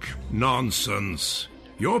think. Nonsense.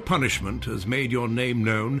 Your punishment has made your name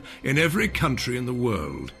known in every country in the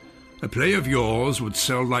world. A play of yours would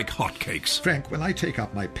sell like hotcakes. Frank, when I take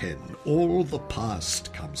up my pen, all the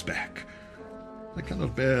past comes back. I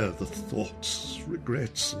cannot bear the thoughts,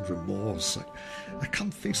 regrets, and remorse. I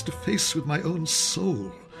come face to face with my own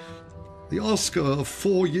soul. The Oscar of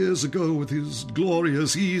 4 years ago with his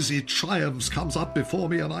glorious, easy triumphs comes up before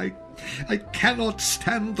me, and I cannot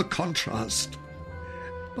stand the contrast.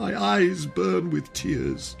 My eyes burn with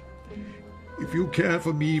tears. If you care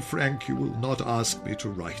for me, Frank, you will not ask me to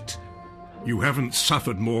write. You haven't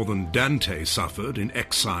suffered more than Dante suffered in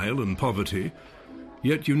exile and poverty.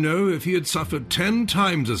 Yet you know if he had suffered 10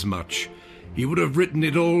 times as much, he would have written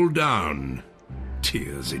it all down.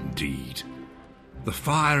 Tears indeed. The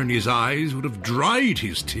fire in his eyes would have dried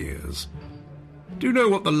his tears. Do you know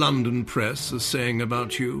what the London press is saying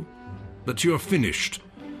about you? That you are finished,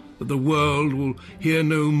 that the world will hear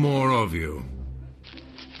no more of you.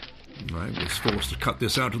 I was forced to cut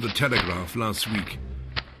this out of the Telegraph last week.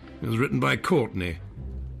 It was written by Courtney.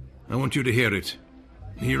 I want you to hear it.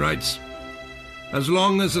 He writes, "As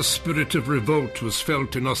long as the spirit of revolt was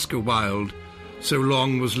felt in Oscar Wilde, so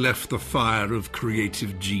long was left the fire of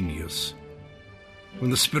creative genius. When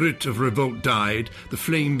the spirit of revolt died, the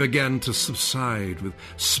flame began to subside with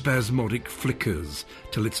spasmodic flickers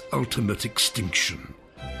till its ultimate extinction.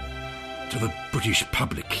 To the British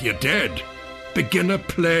public, you're dead. Begin a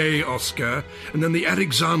play, Oscar, and then the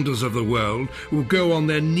Alexanders of the world will go on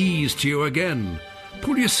their knees to you again.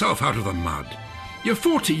 Pull yourself out of the mud. You're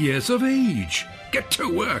 40 years of age. Get to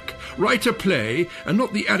work. Write a play, and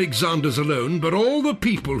not the Alexanders alone, but all the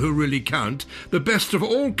people who really count. The best of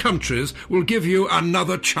all countries will give you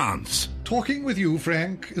another chance." Talking with you,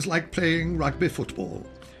 Frank, is like playing rugby football.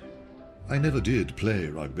 I never did play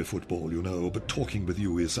rugby football, you know, but talking with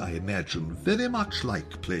you is, I imagine, very much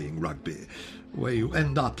like playing rugby, where you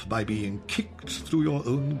end up by being kicked through your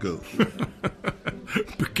own goal.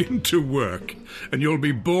 Begin to work, and you'll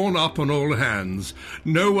be borne up on all hands.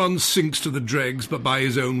 No one sinks to the dregs but by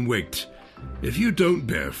his own weight. If you don't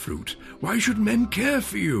bear fruit, why should men care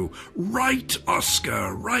for you? Write,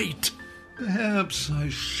 Oscar, write. Perhaps I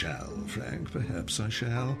shall, Frank, perhaps I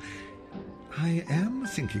shall. I am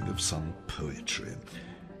thinking of some poetry.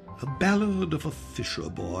 A ballad of a fisher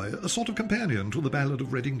boy, a sort of companion to the ballad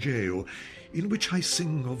of Reading Gaol, in which I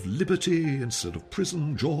sing of liberty instead of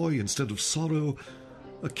prison, joy instead of sorrow,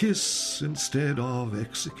 a kiss instead of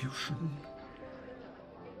execution.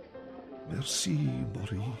 Merci,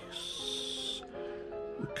 Maurice.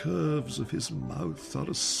 The curves of his mouth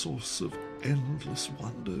are a source of endless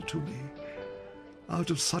wonder to me. Out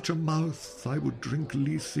of such a mouth I would drink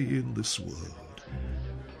Lethe in this world,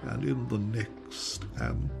 and in the next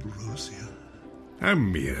ambrosia. A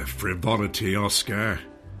mere frivolity, Oscar.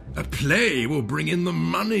 A play will bring in the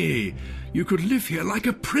money. You could live here like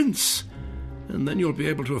a prince, and then you'll be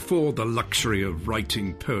able to afford the luxury of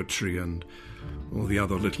writing poetry and all the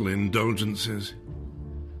other little indulgences.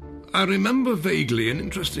 I remember vaguely an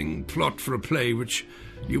interesting plot for a play which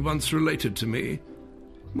you once related to me.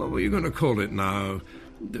 What were you going to call it now?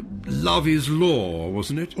 Love is Law,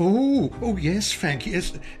 wasn't it? Oh, yes, Frank,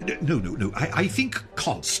 yes. No. I think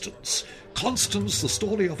Constance. Constance, the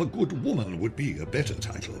story of a good woman would be a better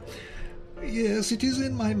title. Yes, it is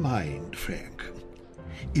in my mind, Frank.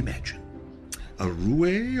 Imagine a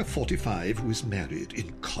roue of 45 who is married,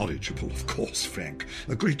 incorrigible, of course, Frank,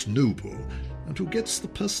 a great noble, and who gets the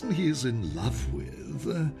person he is in love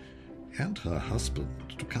with, and her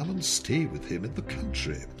husband, to come and stay with him in the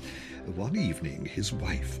country. One evening, his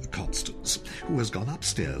wife, Constance, who has gone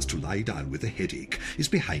upstairs to lie down with a headache, is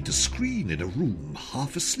behind a screen in a room,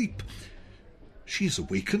 half asleep. She is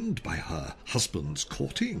awakened by her husband's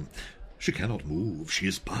courting. She cannot move. She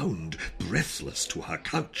is bound, breathless, to her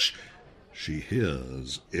couch. She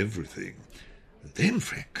hears everything. Then,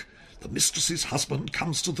 Frank, the mistress's husband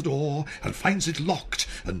comes to the door and finds it locked,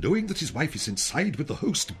 and knowing that his wife is inside with the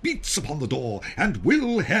host, beats upon the door and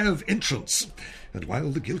will have entrance. And while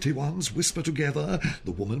the guilty ones whisper together,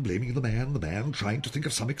 the woman blaming the man trying to think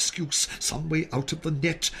of some excuse, some way out of the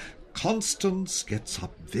net, Constance gets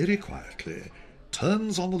up very quietly,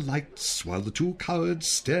 turns on the lights while the two cowards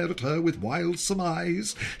stare at her with wildsome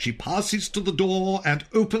eyes. She passes to the door and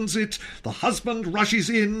opens it. The husband rushes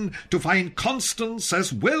in to find Constance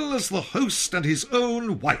as well as the host and his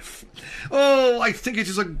own wife. Oh, I think it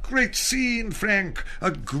is a great scene, Frank,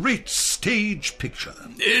 a great stage picture.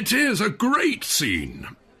 It is a great scene.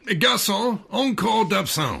 Garçon, encore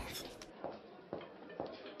d'absinthe.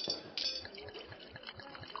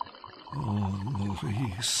 Oh,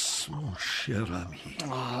 Maurice, mon cher ami.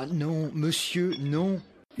 Ah, non, monsieur, non.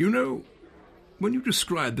 You know, when you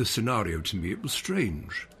described this scenario to me, it was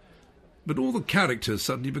strange. But all the characters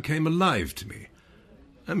suddenly became alive to me.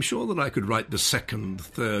 I'm sure that I could write the second,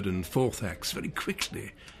 third, and fourth acts very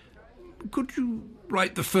quickly. Could you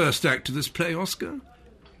write the first act of this play, Oscar?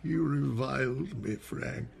 You reviled me,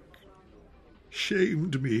 Frank.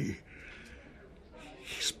 Shamed me.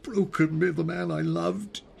 He's broken me, the man I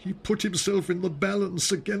loved. He put himself in the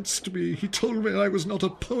balance against me. He told me I was not a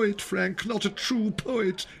poet, Frank, not a true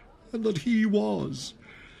poet, and that he was.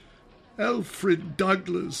 Alfred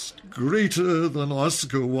Douglas, greater than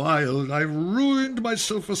Oscar Wilde. I ruined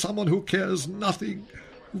myself for someone who cares nothing,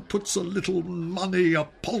 who puts a little money, a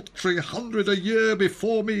paltry 100 a year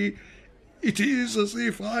before me, It is as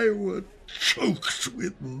if I were choked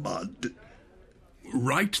with mud.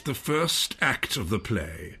 Write the first act of the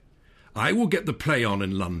play. I will get the play on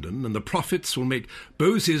in London, and the profits will make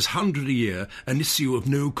Bose's 100 a year an issue of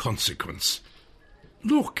no consequence.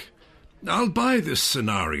 Look, I'll buy this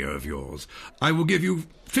scenario of yours. I will give you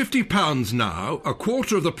 £50 now, a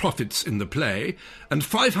quarter of the profits in the play, and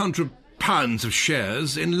 £500 of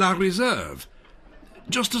shares in La Reserve.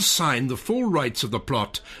 Just assign the full rights of the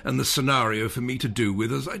plot and the scenario for me to do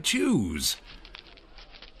with as I choose.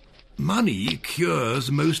 Money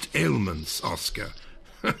cures most ailments, Oscar.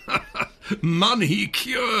 Money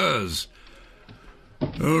cures.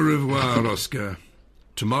 Au revoir, Oscar.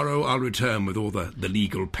 Tomorrow I'll return with all the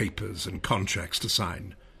legal papers and contracts to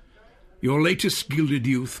sign. Your latest gilded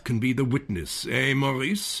youth can be the witness, eh,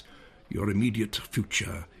 Maurice? Your immediate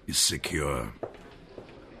future is secure.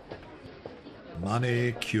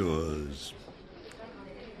 Money cures.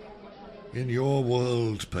 In your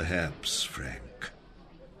world, perhaps, Frank.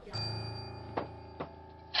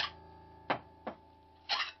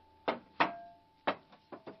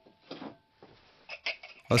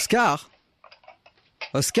 Oscar?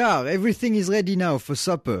 Oscar, everything is ready now for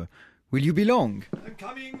supper. Will you be long? I'm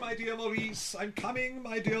coming, my dear Maurice. I'm coming,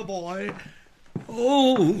 my dear boy.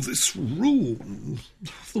 Oh, this room.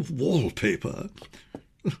 The wallpaper.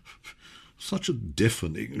 Such a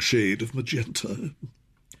deafening shade of magenta.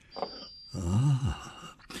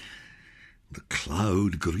 Ah, the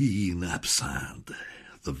cloud green absinthe.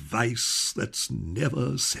 The vice that's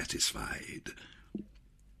never satisfied.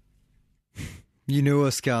 You know,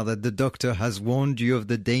 Oscar, that the doctor has warned you of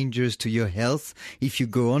the dangers to your health if you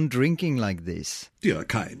go on drinking like this. Dear,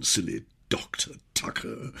 kind, silly Dr.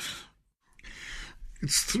 Tucker.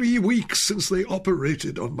 It's 3 weeks since they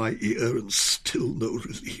operated on my ear and still no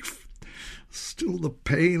relief. Still the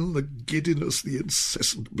pain, the giddiness, the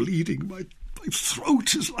incessant bleeding. My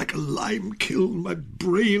throat is like a lime kiln, my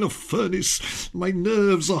brain a furnace, my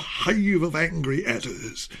nerves a hive of angry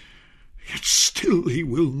adders. Yet still he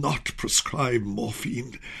will not prescribe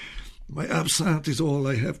morphine. My absinthe is all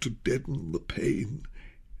I have to deaden the pain.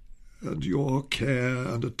 And your care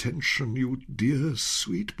and attention, you dear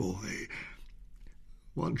sweet boy.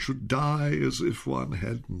 One should die as if one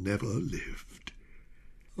had never lived.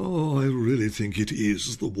 Oh, I really think it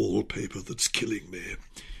is the wallpaper that's killing me.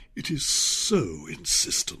 It is so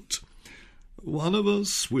insistent. One of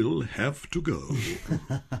us will have to go.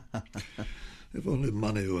 If only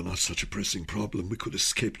money were not such a pressing problem, we could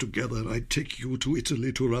escape together. I'd take you to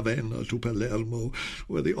Italy, to Ravenna, to Palermo,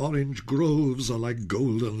 where the orange groves are like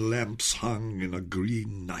golden lamps hung in a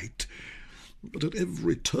green night. But at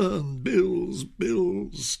every turn, bills,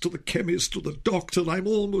 bills, to the chemist, to the doctor. I'm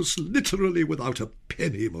almost literally without a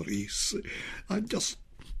penny, Maurice. I'm just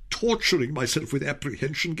torturing myself with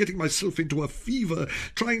apprehension, getting myself into a fever,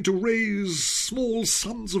 trying to raise small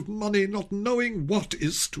sums of money, not knowing what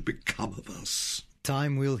is to become of us.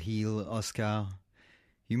 Time will heal, Oscar.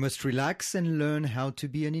 You must relax and learn how to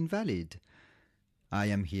be an invalid. I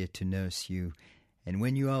am here to nurse you, and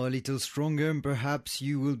when you are a little stronger, perhaps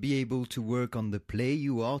you will be able to work on the play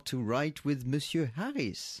you are to write with Monsieur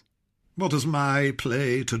Harris. What has my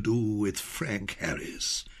play to do with Frank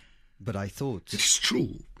Harris? But I thought... It is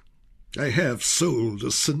true. I have sold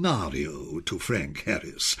a scenario to Frank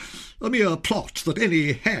Harris, a mere plot that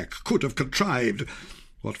any hack could have contrived.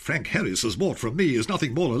 What Frank Harris has bought from me is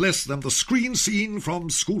nothing more or less than the screen scene from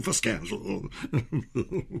School for Scandal.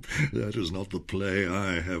 That is not the play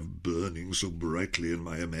I have burning so brightly in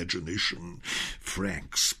my imagination.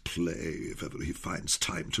 Frank's play, if ever he finds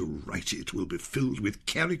time to write it, will be filled with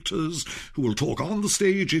characters who will talk on the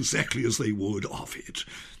stage exactly as they would off it.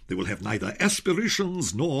 They will have neither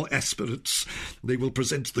aspirations nor aspirates. They will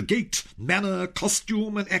present the gait, manner,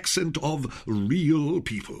 costume, and accent of real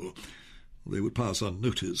people. They would pass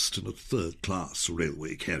unnoticed in a third-class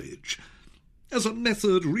railway carriage. As a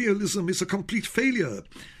method, realism is a complete failure.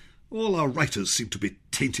 All our writers seem to be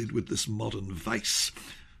tainted with this modern vice.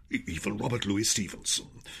 Even Robert Louis Stevenson.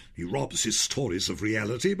 He robs his stories of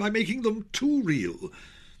reality by making them too real.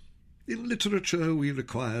 In literature, we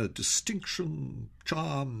require distinction,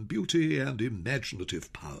 charm, beauty, and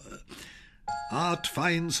imaginative power. Art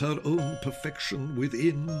finds her own perfection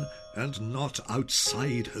within and not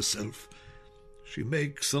outside herself. She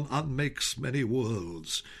makes and unmakes many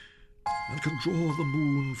worlds, and can draw the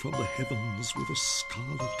moon from the heavens with a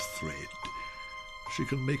scarlet thread. She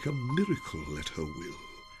can make a miracle at her will.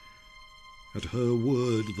 At her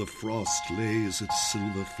word the frost lays its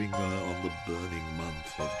silver finger on the burning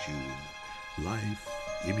month of June. Life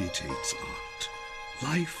imitates art.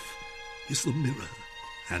 Life is the mirror,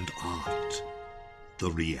 and art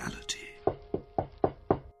the reality.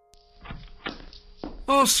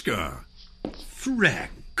 Oscar!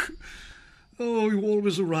 Frank! Oh, you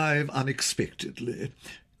always arrive unexpectedly,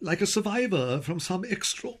 like a survivor from some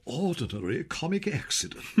extraordinary comic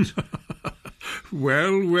accident.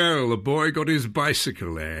 Well, well, a boy got his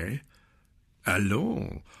bicycle, eh?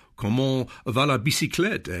 Allons, comment va la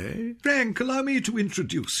bicyclette, eh? Frank, allow me to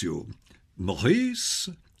introduce you. Maurice,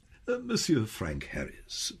 Monsieur Frank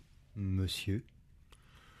Harris. Monsieur?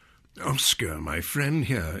 Oscar, my friend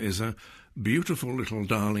here, is a beautiful little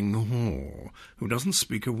darling whore who doesn't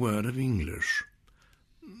speak a word of English.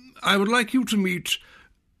 I would like you to meet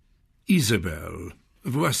Isabelle.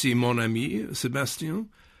 Voici mon ami, Sébastien.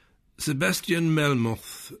 Sébastien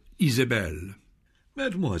Melmoth, Isabelle.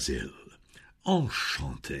 Mademoiselle,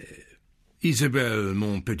 enchanté. Isabelle,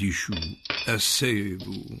 mon petit chou,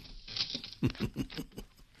 asseyez-vous.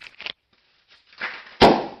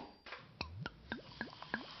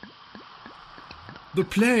 The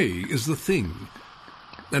play is the thing,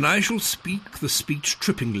 and I shall speak the speech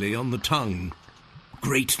trippingly on the tongue.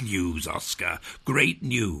 Great news, Oscar, great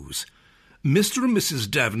news. Mr. and Mrs.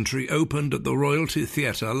 Daventry opened at the Royalty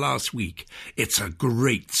Theatre last week. It's a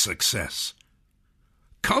great success.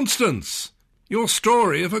 Constance, your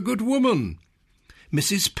story of a good woman.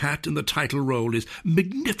 Mrs. Pat in the title role is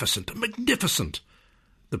magnificent, magnificent.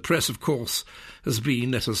 The press, of course, has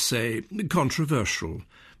been, let us say, controversial,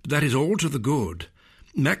 but that is all to the good.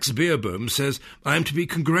 Max Beerbohm says I am to be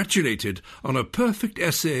congratulated on a perfect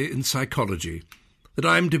essay in psychology, that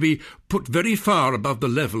I am to be put very far above the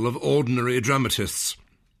level of ordinary dramatists.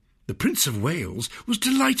 The Prince of Wales was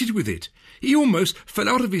delighted with it. He almost fell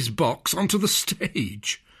out of his box onto the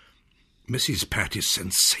stage. Mrs. Pat is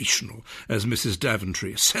sensational as Mrs.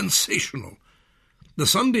 Daventry. Sensational. The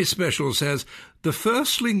Sunday Special says the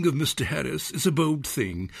firstling of Mr. Harris is a bold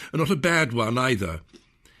thing, and not a bad one either.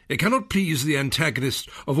 It cannot please the antagonist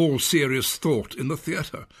of all serious thought in the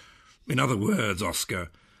theatre. In other words, Oscar,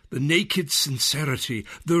 the naked sincerity,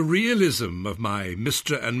 the realism of my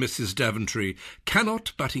Mr. and Mrs. Daventry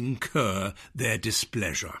cannot but incur their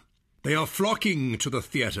displeasure. They are flocking to the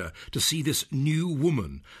theatre to see this new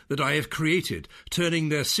woman that I have created, turning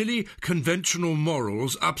their silly conventional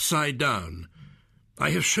morals upside down. I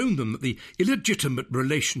have shown them that the illegitimate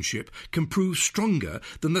relationship can prove stronger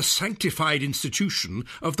than the sanctified institution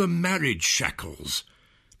of the marriage shackles.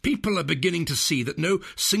 People are beginning to see that no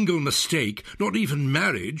single mistake, not even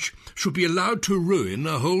marriage, should be allowed to ruin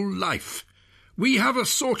a whole life. We have a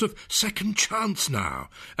sort of second chance now,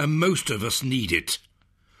 and most of us need it.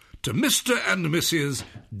 To Mr. and Mrs.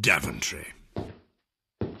 Daventry.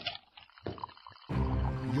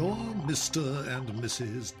 Your Mr. and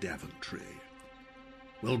Mrs. Daventry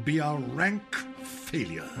will be a rank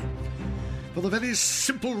failure, for the very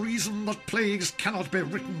simple reason that plays cannot be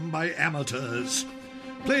written by amateurs.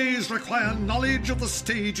 Plays require knowledge of the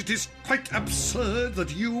stage. It is quite absurd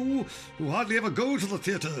that you, who hardly ever go to the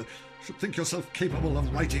theatre, should think yourself capable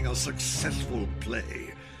of writing a successful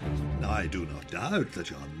play. I do not doubt that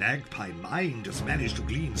your magpie mind has managed to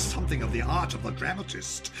glean something of the art of the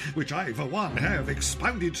dramatist, which I, for one, have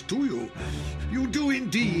expounded to you. You do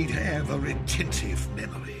indeed have a retentive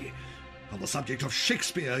memory. On the subject of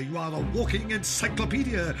Shakespeare, you are a walking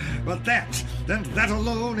encyclopedia, but that, and that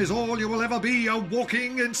alone, is all you will ever be, a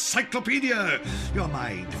walking encyclopedia. Your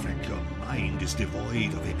mind, Frank, your mind is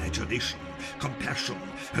devoid of imagination, compassion,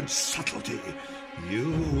 and subtlety.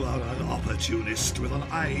 You are an opportunist with an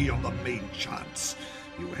eye on the main chance.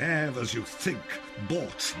 You have, as you think,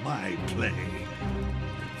 bought my play.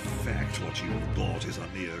 In fact, what you've bought is a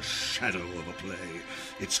mere shadow of a play.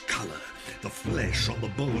 Its colour, the flesh on the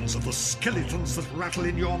bones of the skeletons that rattle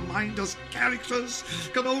in your mind as characters,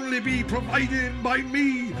 can only be provided by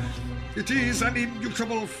me. It is an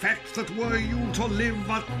immutable fact that were you to live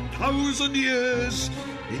 1,000 years,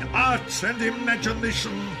 in art and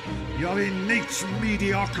imagination, your innate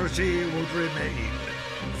mediocrity would remain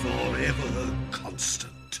forever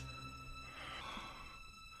constant.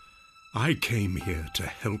 I came here to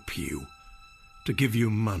help you, to give you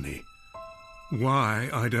money. Why,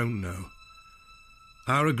 I don't know.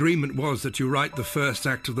 Our agreement was that you write the first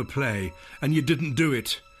act of the play, and you didn't do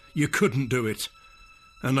it. You couldn't do it.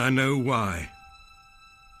 And I know why.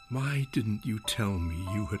 Why didn't you tell me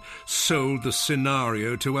you had sold the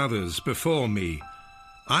scenario to others before me?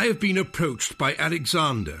 I have been approached by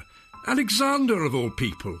Alexander of all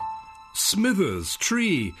people, Smithers,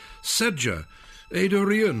 Tree, Sedger,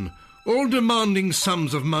 Adorian, all demanding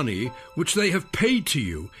sums of money which they have paid to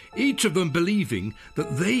you, each of them believing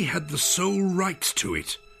that they had the sole right to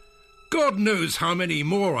it. God knows how many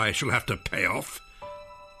more I shall have to pay off.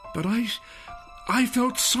 But I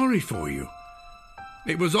felt sorry for you.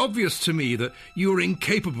 It was obvious to me that you were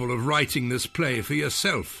incapable of writing this play for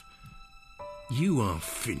yourself. You are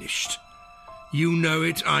finished. You know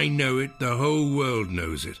it, I know it, the whole world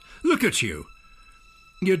knows it. Look at you.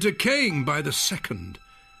 You're decaying by the second.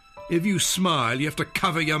 If you smile, you have to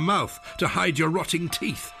cover your mouth to hide your rotting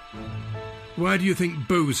teeth. Why do you think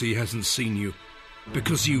Bosie hasn't seen you?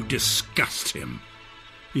 Because you disgust him.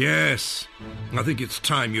 Yes, I think it's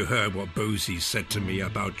time you heard what Bosie said to me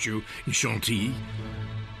about you in Chantilly.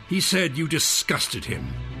 He said you disgusted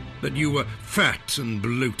him, that you were fat and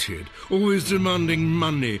bloated, always demanding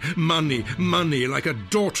money, money, money, like a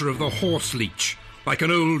daughter of the horse leech, like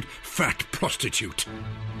an old fat prostitute.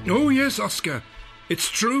 Oh yes, Oscar, it's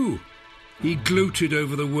true. He gloated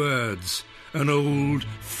over the words, an old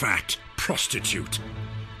fat prostitute.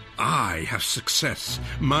 I have success,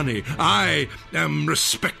 money. I am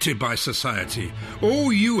respected by society.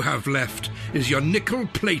 All you have left is your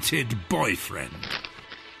nickel-plated boyfriend.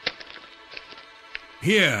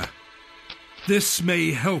 Here, this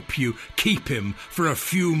may help you keep him for a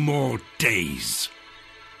few more days.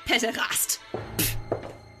 Pederast!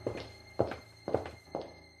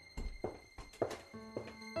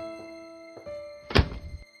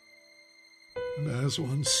 And as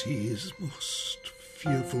one sees most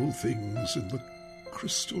fearful things in the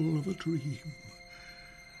crystal of a dream,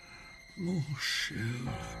 mon cher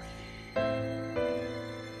ami,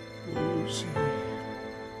 Bosie,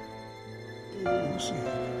 Bosie,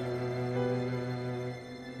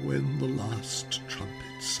 when the last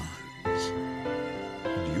trumpet sounds,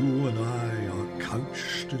 and you and I are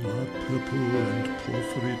couched in our purple and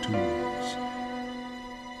porphyry tombs,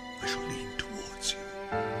 I shall lean towards you,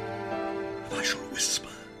 and I shall whisper,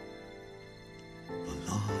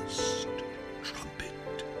 the last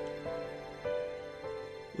trumpet.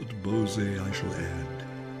 But Bosie, I shall add,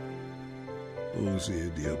 Bosie,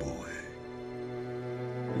 dear boy,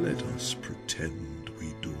 let us pretend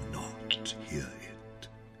we do not hear it.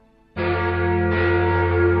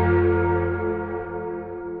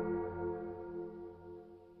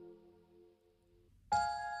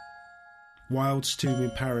 Wilde's tomb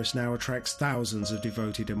in Paris now attracts thousands of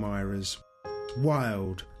devoted admirers.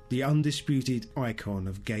 Wilde, the undisputed icon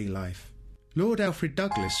of gay life. Lord Alfred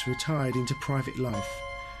Douglas retired into private life,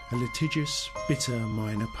 a litigious, bitter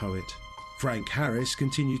minor poet. Frank Harris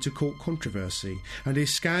continued to court controversy, and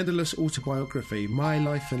his scandalous autobiography, My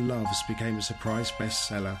Life and Loves, became a surprise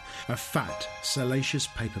bestseller, a fat, salacious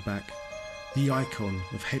paperback, the icon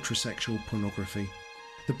of heterosexual pornography.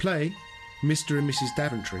 The play, Mr. and Mrs.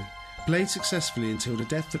 Daventry, played successfully until the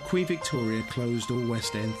death of Queen Victoria closed all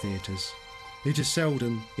West End theatres. It has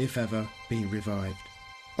seldom, if ever, been revived.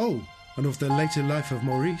 Oh, and of the later life of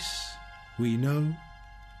Maurice, we know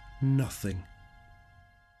nothing.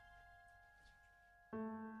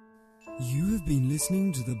 You have been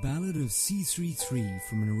listening to The Ballad of C33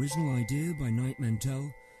 from an original idea by Knight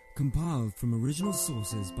Mantell, compiled from original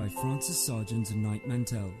sources by Francis Sargent and Knight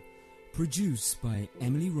Mantell, produced by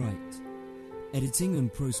Emily Wright, editing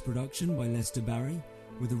and post-production by Lester Barry,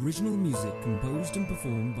 with original music composed and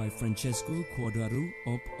performed by Francesco Quadraro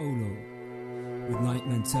op Olo, with Knight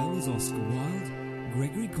Mantell as Oscar Wilde,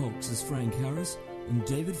 Gregory Cox as Frank Harris, and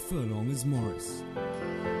David Furlong as Morris.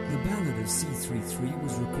 The Ballad of C33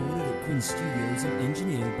 was recorded at Quinn Studios and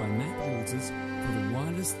engineered by Matt Walters for the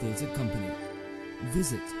Wireless Theatre Company.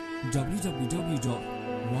 Visit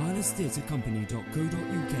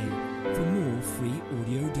www.wirelesstheatrecompany.co.uk for more free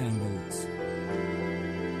audio downloads.